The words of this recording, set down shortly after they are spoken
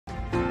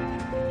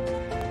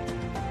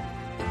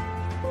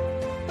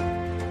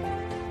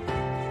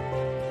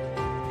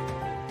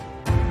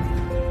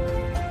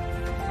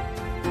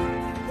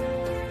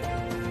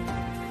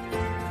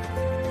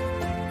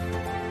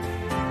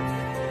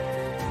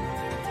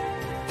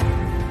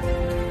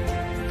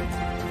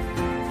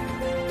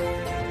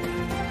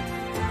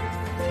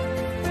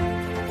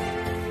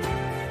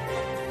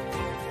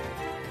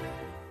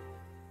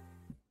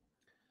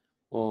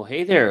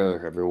Hey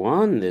there,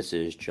 everyone. This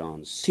is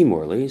John C.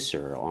 Morley,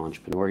 Sir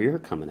Entrepreneur here,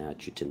 coming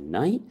at you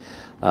tonight,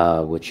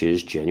 which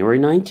is January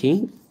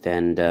 19th.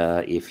 And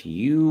if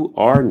you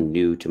are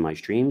new to my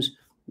streams,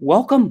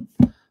 welcome.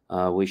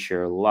 We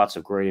share lots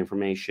of great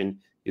information,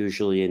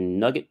 usually in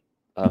nugget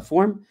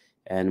form,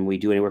 and we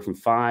do anywhere from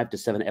 5 to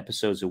 7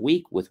 episodes a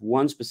week with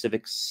one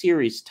specific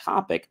series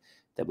topic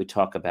that we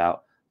talk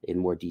about in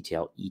more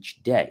detail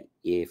each day.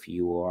 If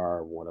you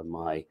are one of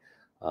my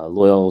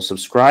loyal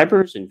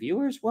subscribers and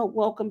viewers, well,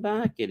 welcome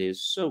back. It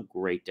is so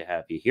great to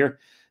have you here.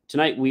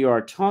 Tonight, we are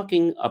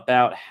talking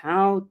about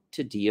how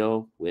to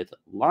deal with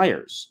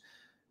liars.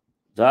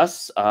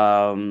 Thus,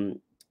 go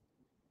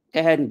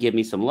ahead and give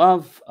me some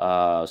love,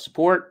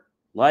 support,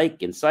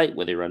 like, insight,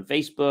 whether you're on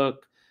Facebook,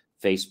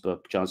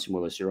 John C.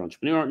 Morley, your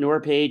entrepreneur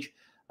page,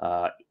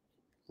 uh,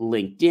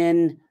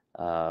 LinkedIn,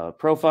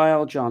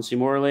 profile, John C.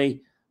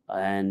 Morley,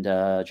 and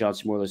John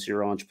C. Morley,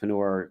 Serial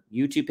Entrepreneur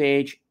YouTube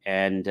page,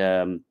 and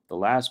the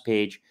last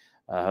page,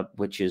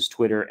 which is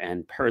Twitter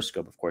and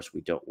Periscope. Of course, we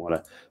don't want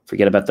to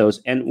forget about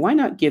those. And why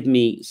not give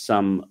me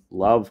some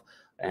love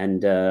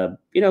and,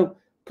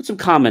 put some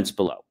comments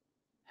below.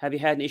 Have you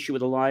had an issue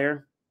with a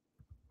liar?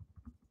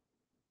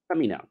 Let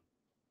me know.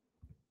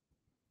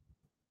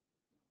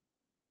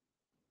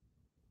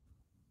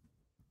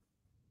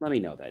 Let me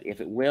know that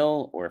if it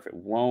will or if it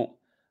won't.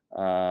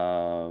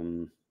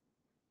 Um,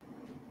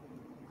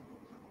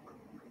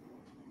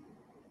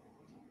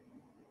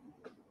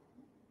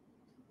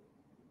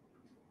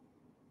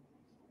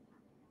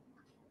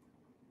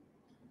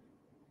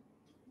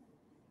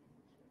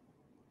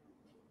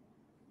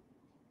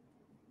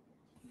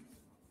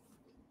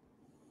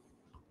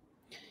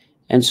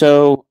 and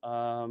so,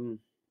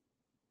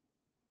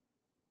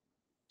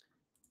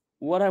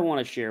 what I want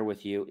to share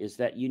with you is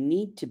that you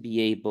need to be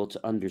able to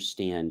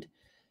understand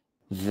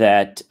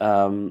that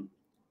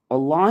a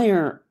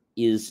liar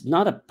is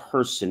not a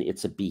person,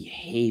 it's a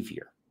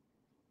behavior.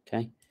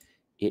 Okay.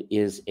 It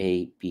is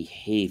a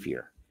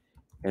behavior.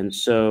 And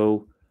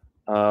so,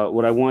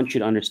 what I want you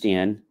to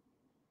understand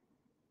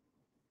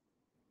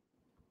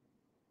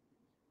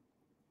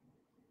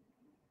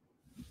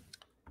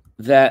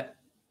that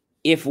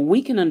if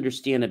we can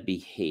understand a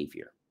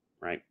behavior,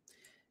 right,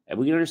 and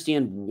we can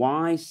understand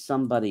why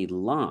somebody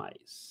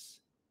lies,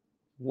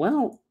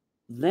 well,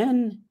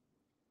 then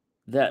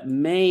that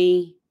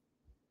may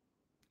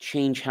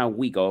change how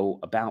we go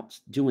about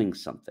doing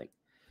something.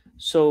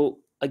 So,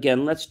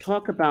 again, let's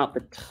talk about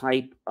the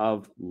type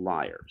of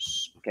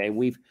liars. Okay,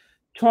 we've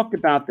talked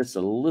about this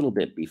a little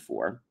bit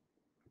before,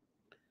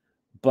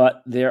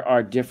 but there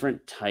are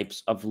different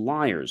types of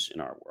liars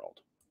in our world.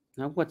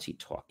 Now, what's he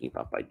talking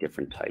about by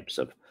different types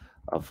of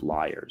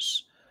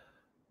liars?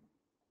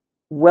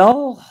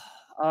 Well,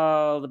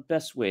 the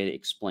best way to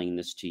explain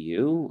this to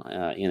you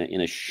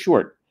in a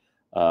short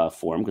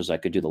form, because I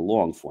could do the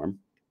long form,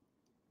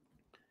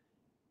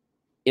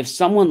 if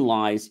someone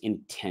lies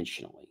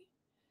intentionally,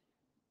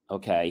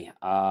 okay,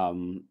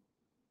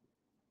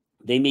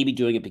 they may be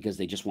doing it because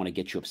they just want to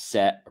get you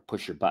upset or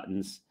push your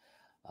buttons.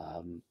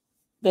 Um,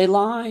 they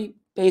lie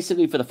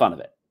basically for the fun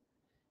of it,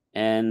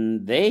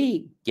 and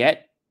they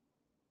get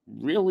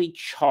really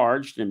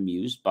charged and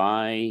amused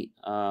by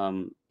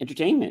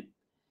entertainment.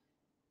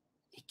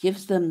 It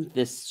gives them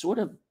this sort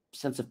of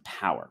sense of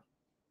power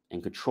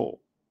and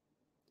control.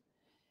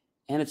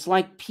 And it's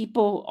like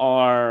people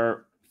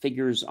are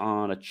figures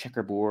on a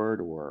checkerboard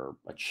or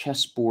a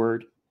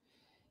chessboard,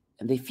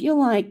 and they feel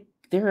like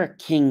they're a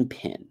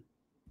kingpin,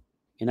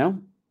 you know?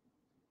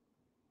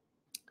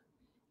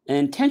 An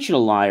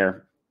intentional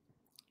liar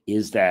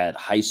is that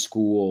high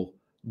school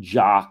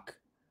jock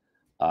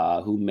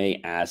who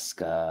may ask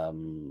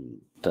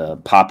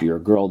the popular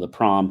girl to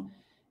prom,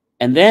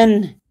 and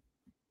then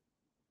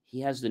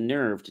he has the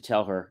nerve to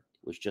tell her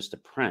it was just a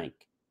prank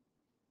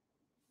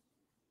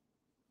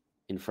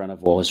in front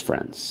of all his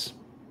friends.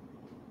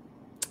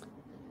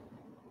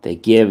 They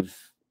give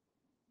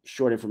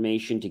short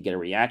information to get a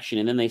reaction,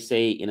 and then they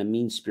say in a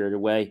mean spirited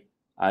way,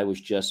 I was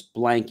just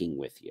blanking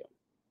with you.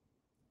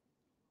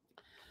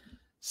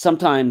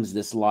 Sometimes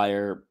this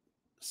liar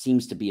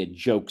seems to be a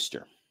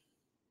jokester.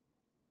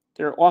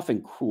 They're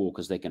often cruel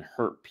because they can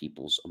hurt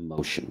people's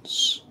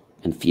emotions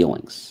and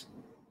feelings.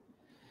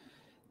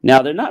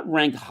 Now, they're not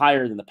ranked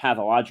higher than the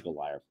pathological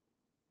liar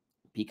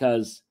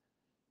because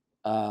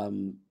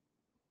um,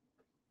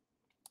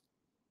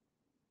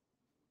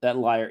 that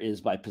liar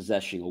is by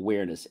possessing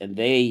awareness, and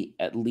they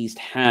at least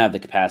have the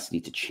capacity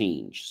to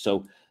change.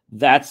 So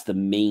that's the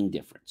main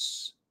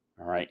difference.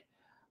 All right.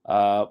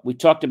 We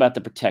talked about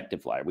the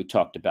protective liar. We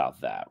talked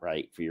about that,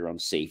 right, for your own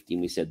safety.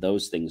 And we said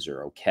those things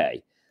are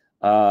okay.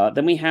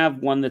 Then we have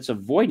one that's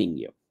avoiding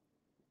you.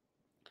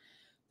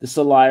 This is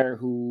a liar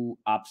who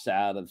opts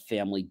out of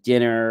family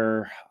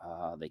dinner.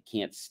 They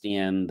can't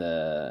stand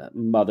the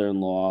mother in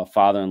law,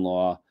 father in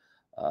law,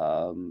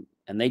 and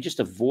they just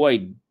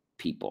avoid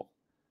people.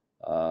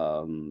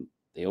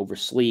 They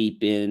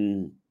oversleep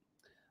in.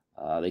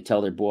 They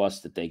tell their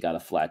boss that they got a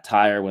flat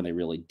tire when they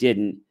really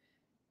didn't.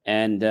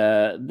 And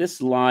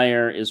this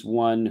liar is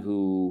one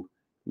who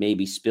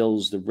maybe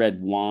spills the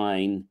red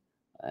wine,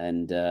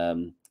 and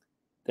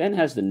then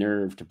has the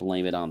nerve to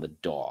blame it on the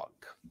dog.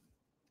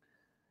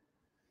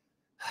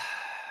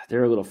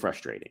 They're a little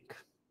frustrating.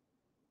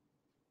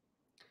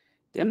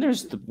 Then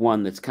there's the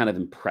one that's kind of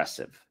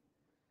impressive.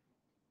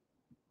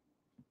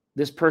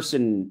 This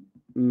person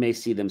may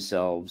see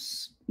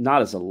themselves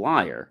not as a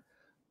liar,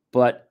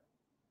 but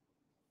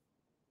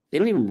they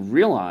don't even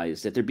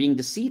realize that they're being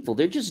deceitful.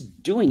 They're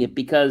just doing it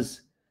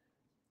because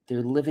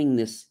they're living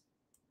this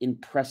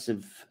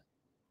impressive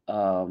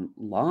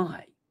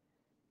lie.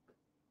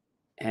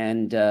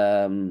 And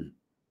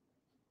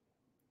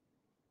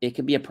it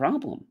can be a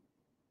problem.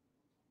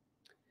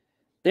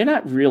 They're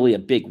not really a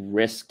big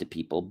risk to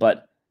people,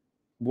 but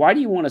why do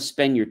you want to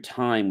spend your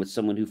time with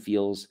someone who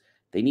feels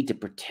they need to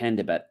pretend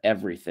about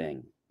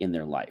everything in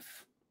their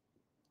life?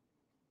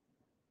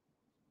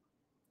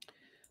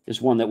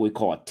 There's one that we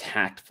call a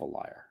tactful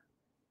liar.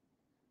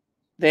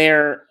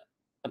 They're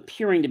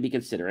appearing to be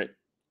considerate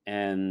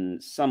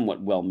and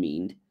somewhat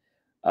well-meaned.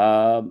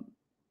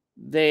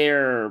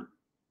 They're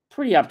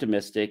pretty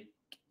optimistic.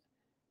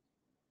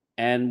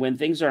 And when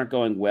things aren't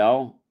going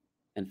well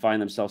and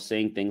find themselves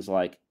saying things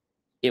like,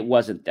 it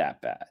wasn't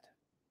that bad,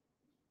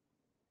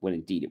 when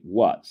indeed it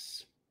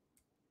was.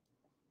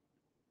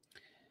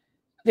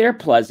 They're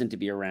pleasant to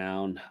be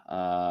around,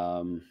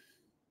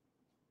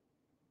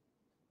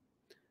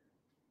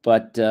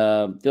 but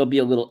they'll be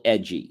a little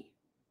edgy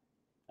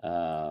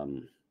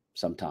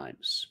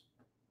sometimes.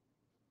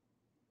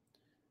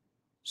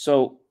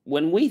 So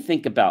when we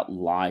think about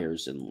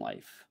liars in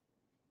life,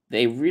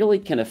 they really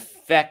can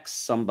affect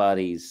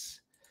somebody's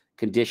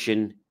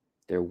condition,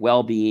 their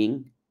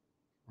well-being,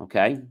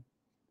 okay?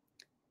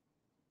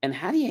 And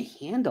how do you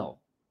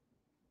handle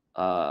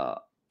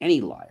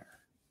any liar?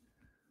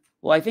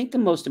 Well, I think the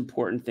most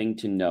important thing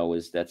to know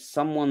is that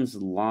someone's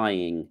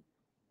lying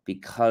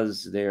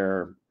because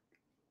they're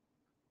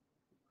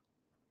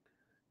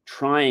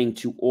trying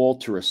to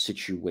alter a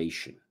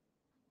situation.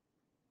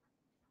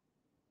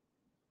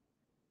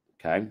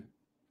 Okay?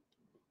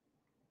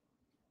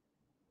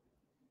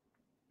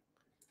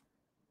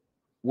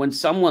 When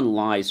someone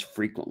lies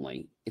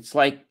frequently, it's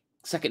like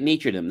second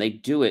nature to them. They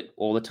do it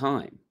all the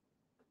time.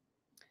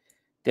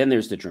 Then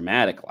there's the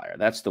dramatic liar.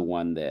 That's the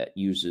one that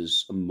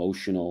uses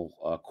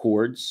emotional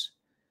chords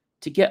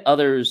to get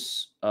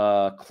others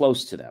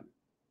close to them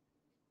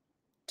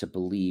to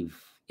believe,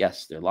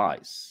 yes, they're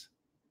lies.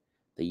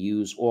 They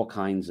use all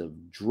kinds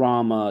of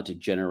drama to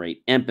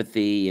generate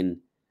empathy, and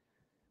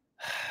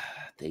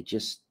they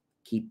just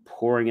keep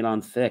pouring it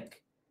on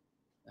thick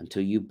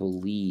until you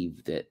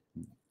believe that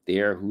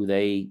they're who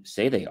they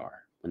say they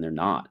are when they're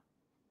not.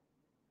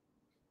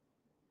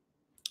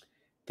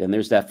 Then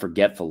there's that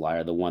forgetful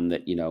liar, the one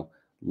that,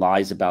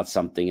 lies about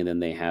something and then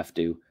they have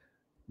to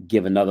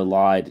give another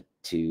lie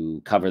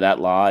to cover that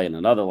lie, and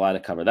another lie to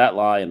cover that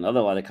lie, and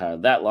another lie to cover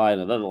that lie,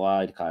 and another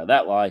lie to cover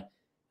that lie.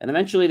 And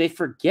eventually they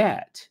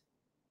forget.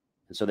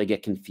 And so they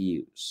get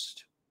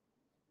confused.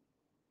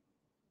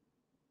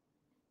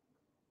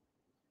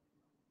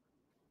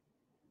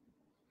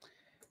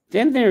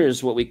 Then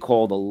there's what we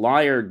call the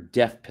liar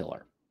death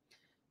pillar.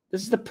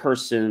 This is the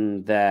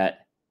person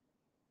that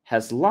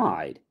has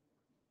lied,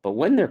 but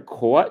when they're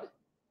caught,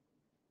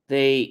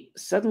 they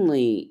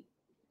suddenly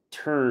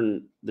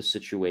turn the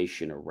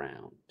situation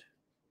around.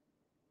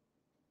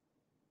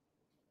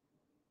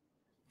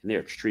 And they're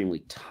extremely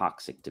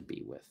toxic to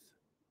be with.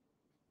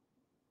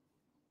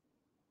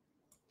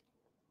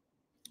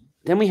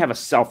 Then we have a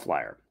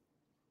self-liar.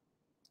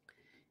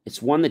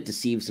 It's one that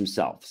deceives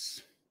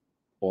himself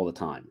all the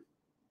time.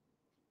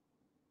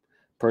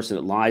 Person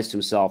that lies to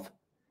himself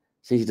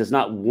since he does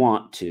not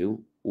want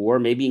to, or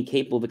maybe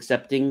incapable of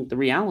accepting the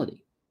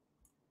reality.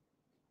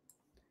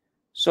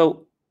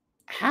 So,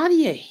 how do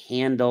you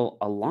handle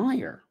a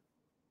liar?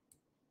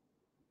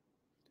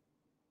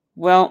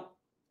 Well,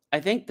 I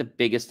think the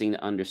biggest thing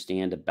to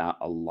understand about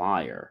a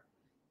liar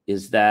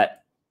is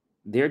that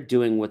they're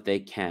doing what they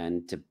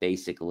can to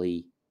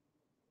basically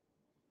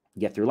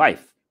get through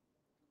life.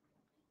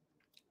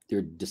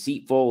 They're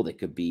deceitful. They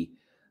could be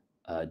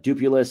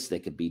dupulous. They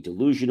could be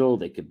delusional.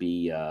 They could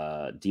be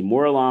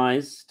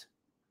demoralized.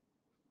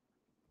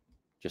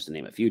 Just to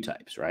name a few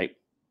types, right?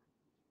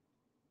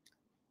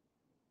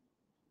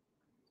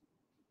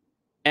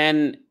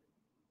 And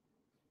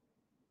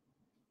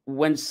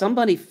when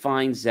somebody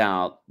finds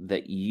out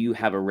that you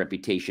have a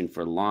reputation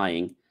for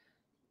lying,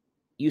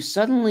 you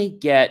suddenly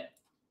get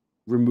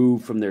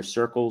removed from their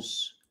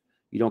circles.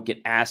 You don't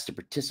get asked to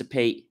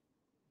participate.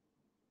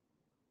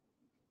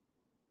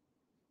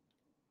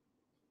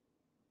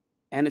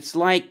 And it's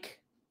like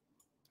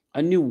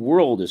a new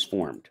world is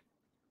formed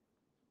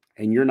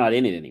and you're not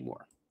in it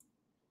anymore.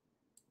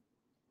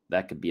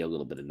 That could be a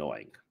little bit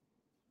annoying.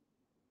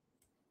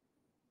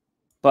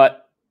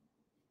 But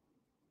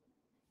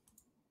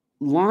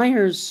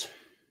liars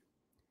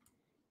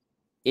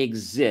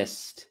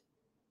exist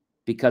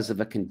because of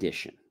a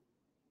condition.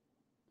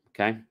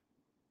 Okay?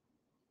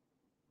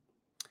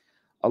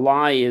 A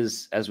lie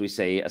is, as we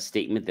say, a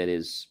statement that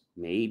is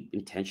made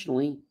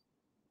intentionally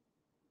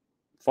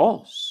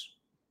false.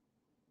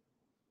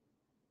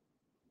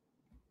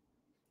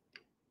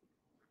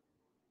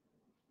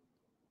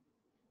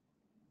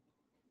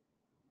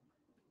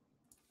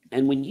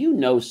 And when you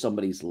know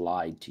somebody's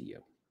lied to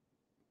you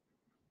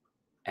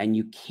and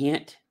you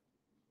can't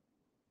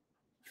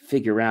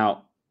figure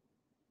out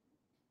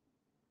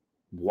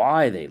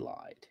why they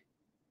lied,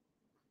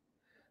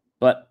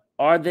 but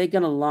are they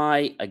going to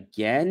lie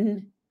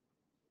again?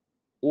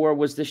 Or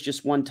was this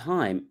just one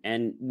time?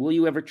 And will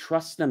you ever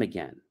trust them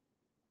again?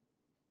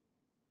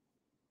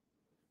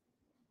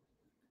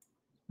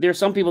 There are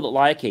some people that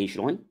lie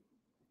occasionally.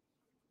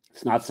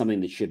 It's not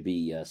something that should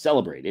be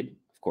celebrated,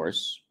 of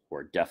course,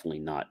 or definitely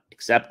not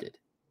accepted.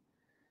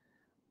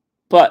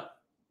 But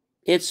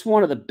it's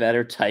one of the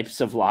better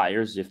types of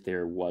liars if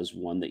there was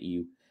one that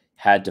you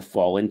had to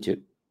fall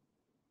into.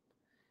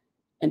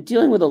 And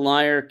dealing with a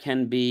liar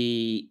can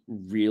be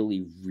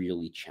really,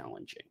 really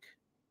challenging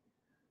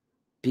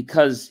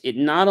because it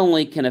not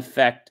only can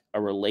affect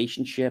a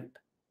relationship,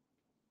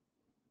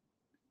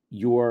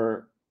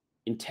 your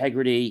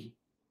integrity,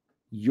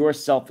 your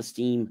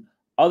self-esteem,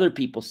 other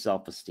people's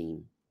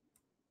self-esteem,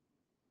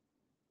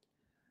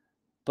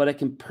 but it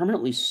can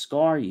permanently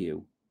scar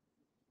you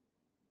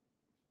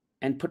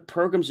and put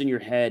programs in your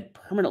head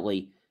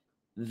permanently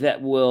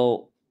that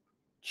will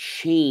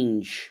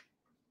change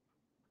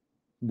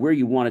where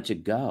you want it to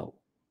go,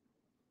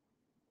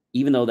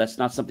 even though that's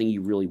not something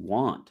you really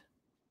want,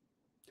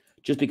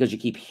 just because you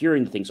keep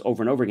hearing things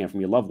over and over again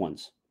from your loved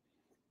ones.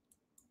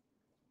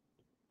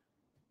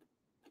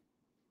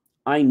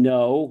 I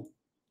know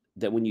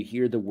that when you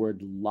hear the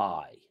word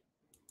lie,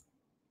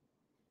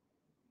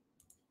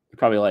 you're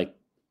probably like,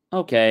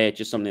 okay, it's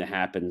just something that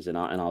happens and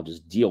I'll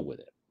just deal with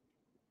it.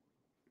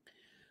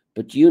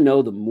 But do you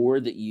know the more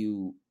that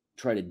you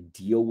try to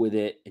deal with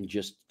it and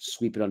just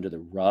sweep it under the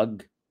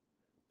rug,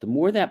 the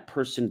more that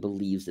person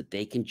believes that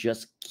they can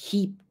just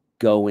keep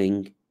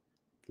going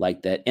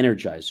like that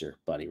Energizer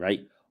bunny,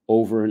 right?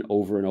 Over and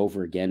over and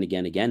over again,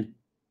 and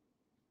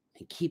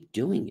keep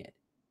doing it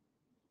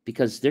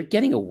because they're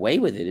getting away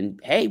with it. And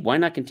hey, why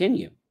not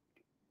continue?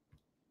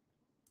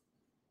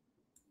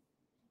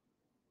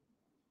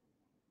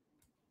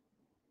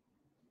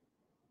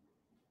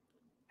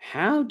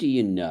 How do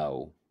you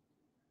know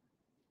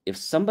if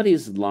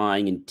somebody's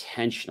lying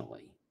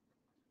intentionally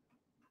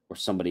or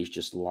somebody's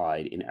just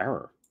lied in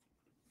error?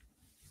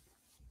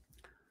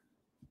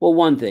 Well,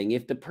 one thing,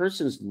 if the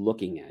person's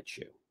looking at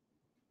you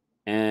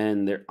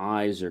and their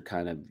eyes are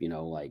kind of,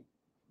 like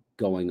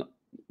going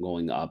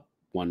up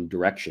one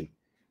direction,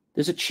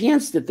 there's a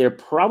chance that they're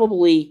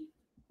probably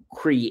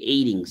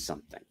creating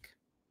something.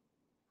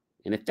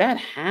 And if that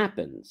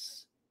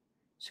happens,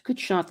 it's a good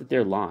shot that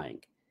they're lying.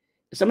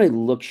 If somebody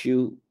looks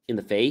you in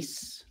the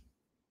face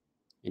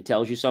and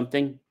tells you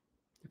something,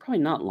 they're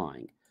probably not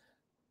lying.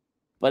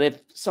 But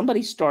if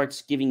somebody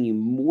starts giving you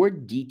more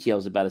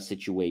details about a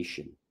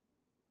situation,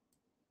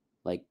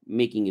 like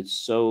making it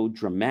so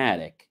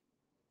dramatic,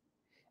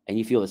 and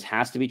you feel this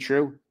has to be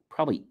true,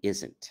 probably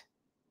isn't.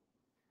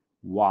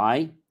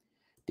 Why?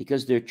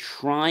 Because they're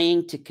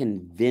trying to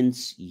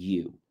convince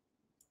you.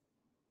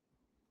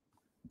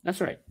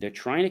 That's right. They're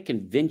trying to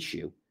convince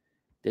you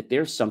that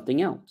there's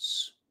something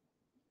else.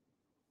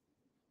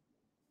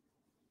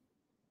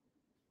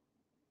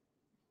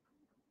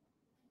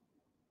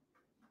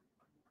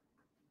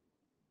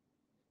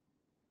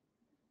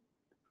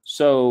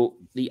 So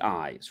the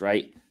eyes,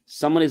 right?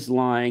 Someone is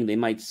lying. They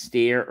might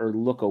stare or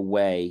look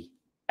away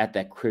at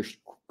that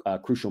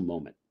crucial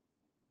moment.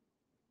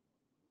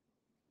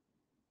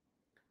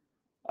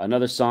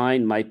 Another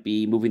sign might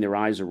be moving their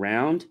eyes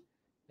around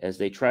as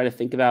they try to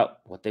think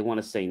about what they want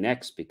to say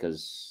next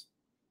because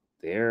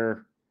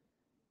they're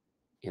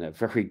in a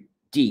very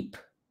deep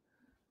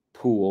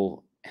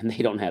pool and they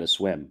don't know how to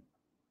swim.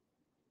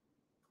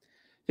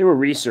 There were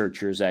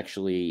researchers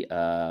actually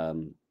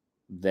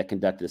that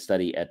conducted a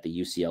study at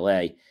the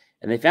UCLA,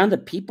 and they found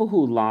that people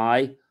who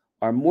lie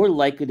are more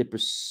likely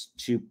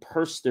to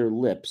purse their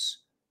lips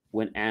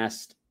when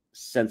asked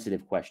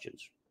sensitive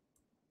questions.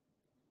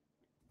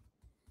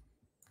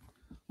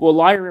 Will a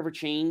liar ever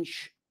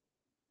change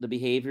the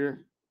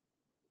behavior?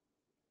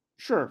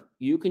 Sure,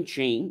 you can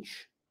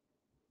change.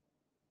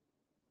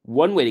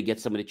 One way to get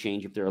somebody to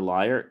change if they're a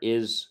liar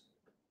is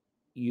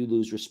you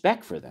lose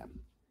respect for them.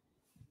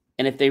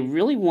 And if they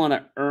really want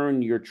to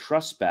earn your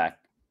trust back,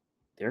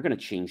 they're going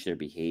to change their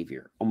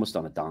behavior almost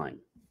on a dime.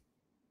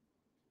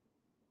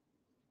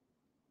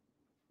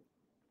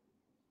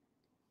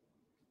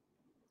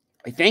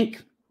 I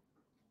think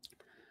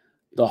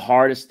the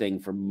hardest thing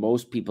for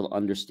most people to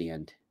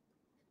understand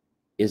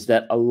is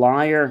that a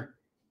liar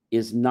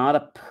is not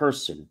a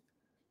person,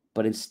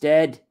 but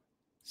instead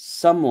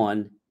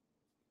someone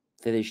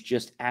that is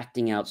just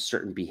acting out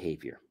certain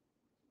behavior.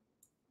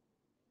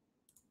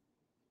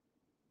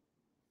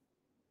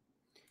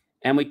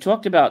 And we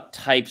talked about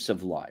types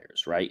of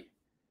liars, right?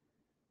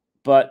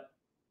 But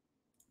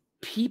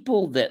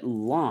people that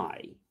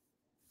lie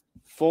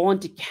fall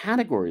into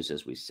categories,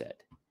 as we said.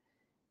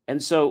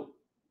 And so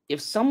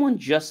if someone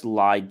just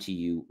lied to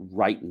you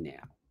right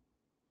now,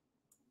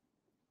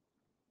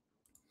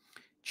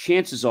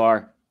 chances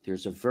are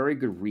there's a very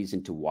good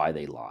reason to why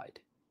they lied.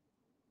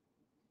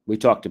 We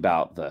talked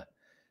about the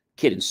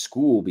kid in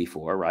school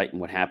before, right? And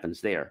what happens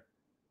there.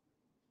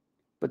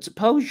 But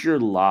suppose your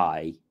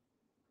lie,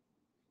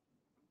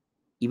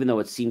 even though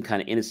it seemed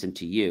kind of innocent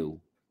to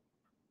you,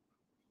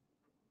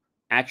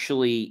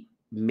 actually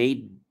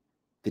made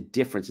the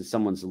difference in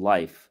someone's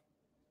life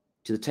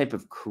to the type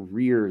of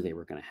career they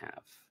were going to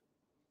have.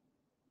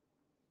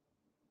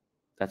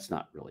 That's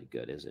not really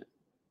good, is it?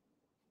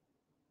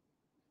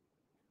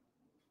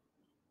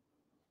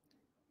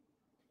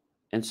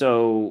 And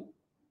so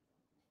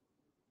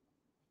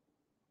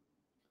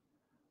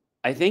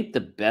I think the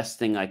best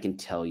thing I can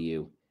tell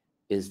you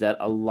is that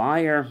a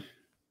liar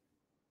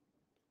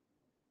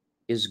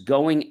is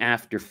going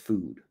after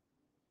food,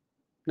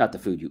 not the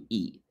food you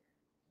eat,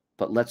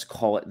 but let's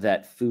call it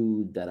that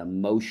food, that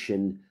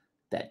emotion,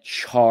 that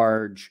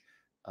charge,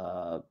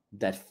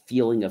 that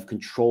feeling of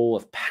control,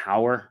 of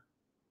power.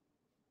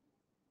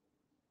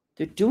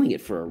 They're doing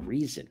it for a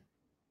reason.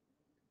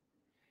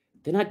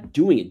 They're not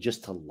doing it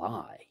just to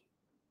lie.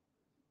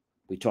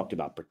 We talked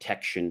about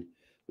protection.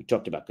 We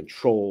talked about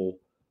control.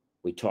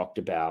 We talked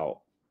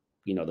about,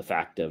 the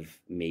fact of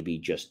maybe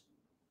just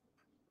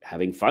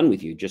having fun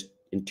with you, just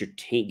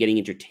getting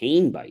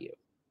entertained by you.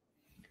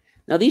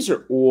 Now, these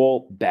are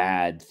all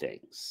bad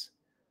things,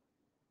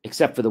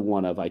 except for the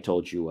one I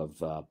told you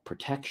of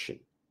protection.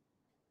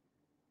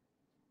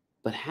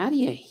 But how do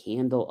you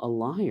handle a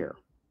liar?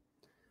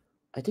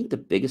 I think the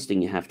biggest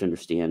thing you have to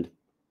understand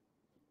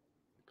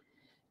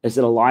is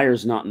that a liar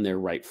is not in their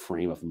right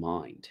frame of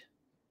mind.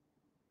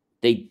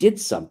 They did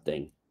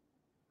something,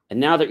 and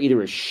now they're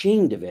either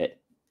ashamed of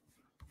it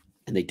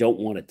and they don't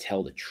want to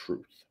tell the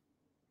truth.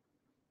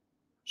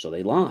 So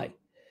they lie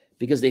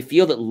because they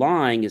feel that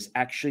lying is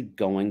actually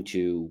going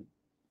to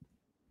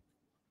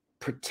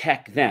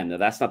protect them. Now,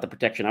 that's not the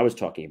protection I was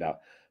talking about.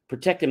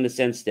 Protect them in the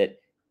sense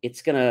that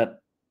it's going to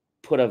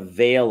put a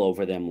veil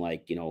over them,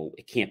 like,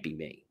 it can't be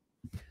me.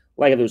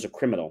 Like if there was a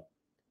criminal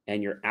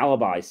and your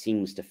alibi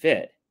seems to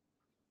fit,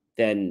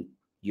 then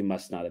you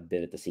must not have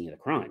been at the scene of the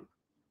crime.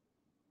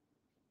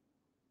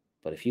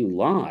 But if you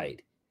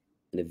lied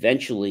and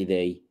eventually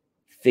they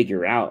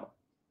figure out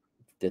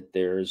that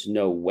there's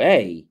no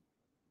way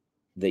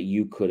that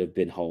you could have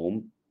been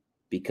home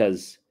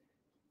because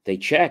they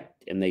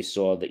checked and they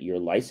saw that your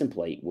license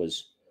plate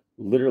was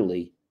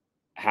literally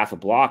half a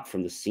block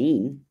from the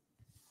scene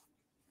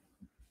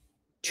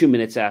 2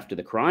 minutes after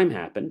the crime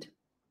happened,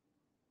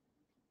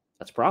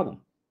 that's a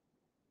problem.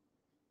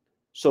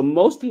 So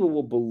most people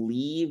will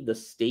believe the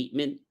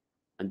statement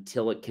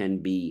until it can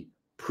be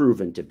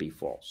proven to be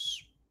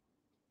false.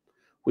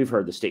 We've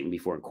heard the statement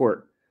before in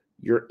court,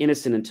 you're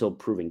innocent until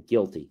proven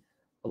guilty.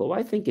 Although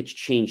I think it's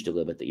changed a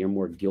little bit, that you're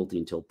more guilty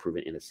until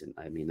proven innocent.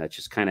 I mean, that's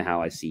just kind of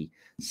how I see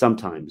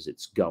sometimes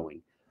it's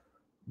going.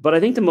 But I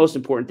think the most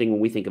important thing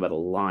when we think about a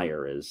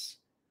liar is,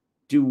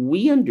 do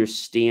we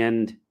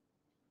understand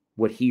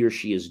what he or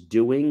she is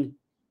doing?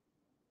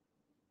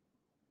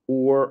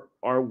 Or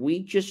are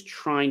we just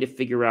trying to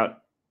figure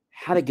out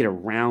how to get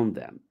around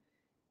them?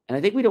 And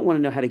I think we don't want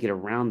to know how to get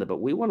around them,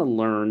 but we want to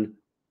learn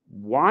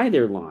why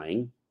they're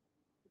lying.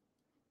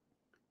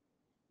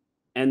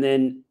 And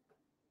then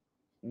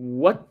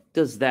what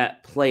does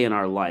that play in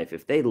our life?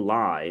 If they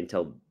lie and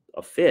tell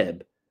a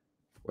fib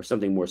or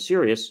something more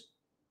serious,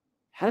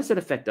 how does it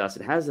affect us?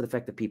 And how does it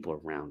affect the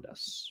people around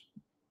us?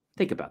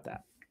 Think about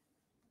that.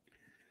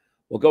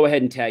 Well, go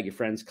ahead and tag your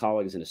friends,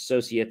 colleagues, and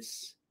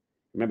associates.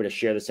 Remember to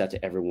share this out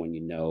to everyone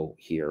you know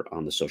here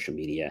on the social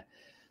media.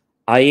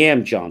 I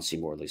am John C.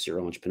 Morley,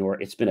 serial entrepreneur.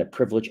 It's been a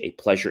privilege, a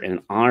pleasure, and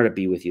an honor to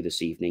be with you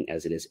this evening,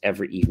 as it is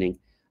every evening.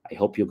 I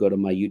hope you'll go to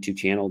my YouTube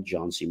channel,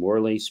 John C.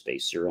 Morley,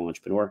 serial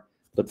entrepreneur.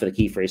 Look for the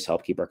key phrase to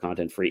help keep our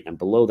content free. And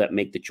below that,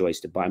 make the choice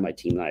to buy my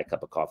team and I a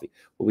cup of coffee.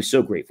 We'll be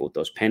so grateful with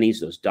those pennies,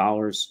 those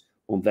dollars.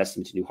 We'll invest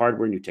into new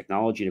hardware, new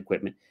technology, and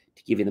equipment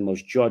to give you the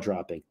most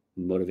jaw-dropping,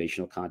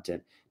 motivational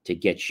content to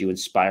get you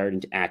inspired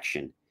into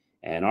action.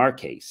 And in our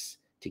case,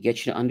 to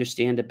get you to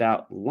understand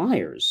about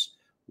liars,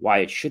 why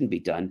it shouldn't be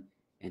done,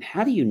 and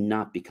how do you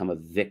not become a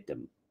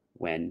victim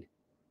when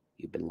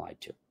you've been lied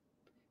to.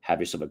 Have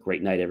yourself a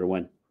great night,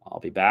 everyone. I'll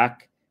be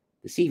back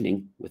this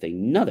evening with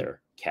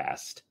another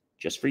cast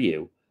just for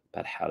you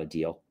about how to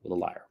deal with a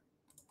liar.